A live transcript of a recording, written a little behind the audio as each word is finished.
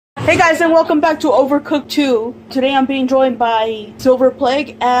Hey guys, and welcome back to Overcooked 2. Today I'm being joined by Silver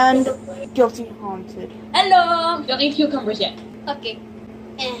Plague and Guilty Haunted. Hello! Don't need cucumbers yet. Okay.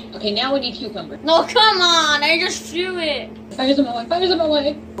 Okay, now we need cucumbers. No, come on! I just threw it! Fires in my way, fires in my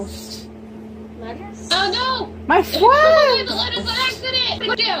way. Lettuce? Oh no! My friend! The lettuce by accident!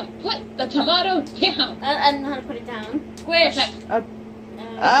 Put down! Put the tomato down! I don't know how to put it down. Squish! Okay.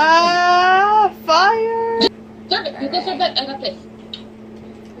 Fire! Serve it! You go serve that. I got this.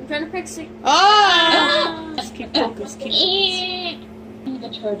 I'm trying to fix it. Just keep focused, keep focused. The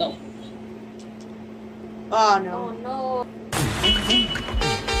turtle. Oh Oh no. no.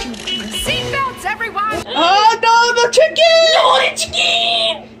 Seatbelts, everyone! Oh no, the chicken! No, the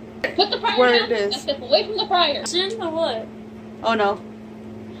chicken! Put the fryer Where down. it is. Step away from the fryer. Sin or what? Oh no.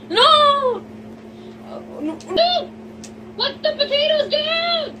 No! No! Put the potatoes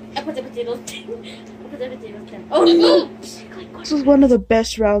down! I put the potatoes down. I put the potatoes down. Oh no! This was one of the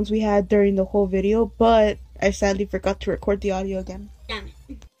best rounds we had during the whole video, but I sadly forgot to record the audio again. Damn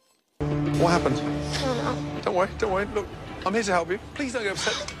it. What happened? I don't know. Don't worry. Look, I'm here to help you. Please don't get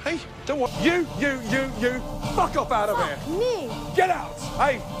upset. Hey, don't worry. You, fuck off out of here. Me? Get out.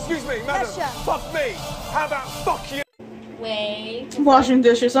 Hey, excuse me, madam. Yes, sir. Fuck me. How about fuck you? Wait. I'm washing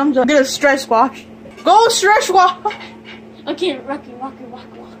dishes, I'm done. I'm gonna stress wash. Go stress wash! Okay, walk.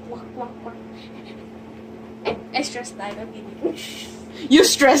 I stressed that. Okay. You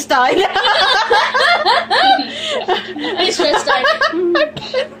stress died. I stressed that.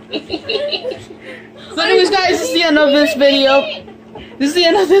 So anyways guys, this is the end of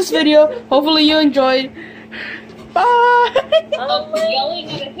this video. Hopefully you enjoyed. Bye! Yelling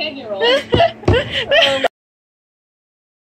at a 10-year-old.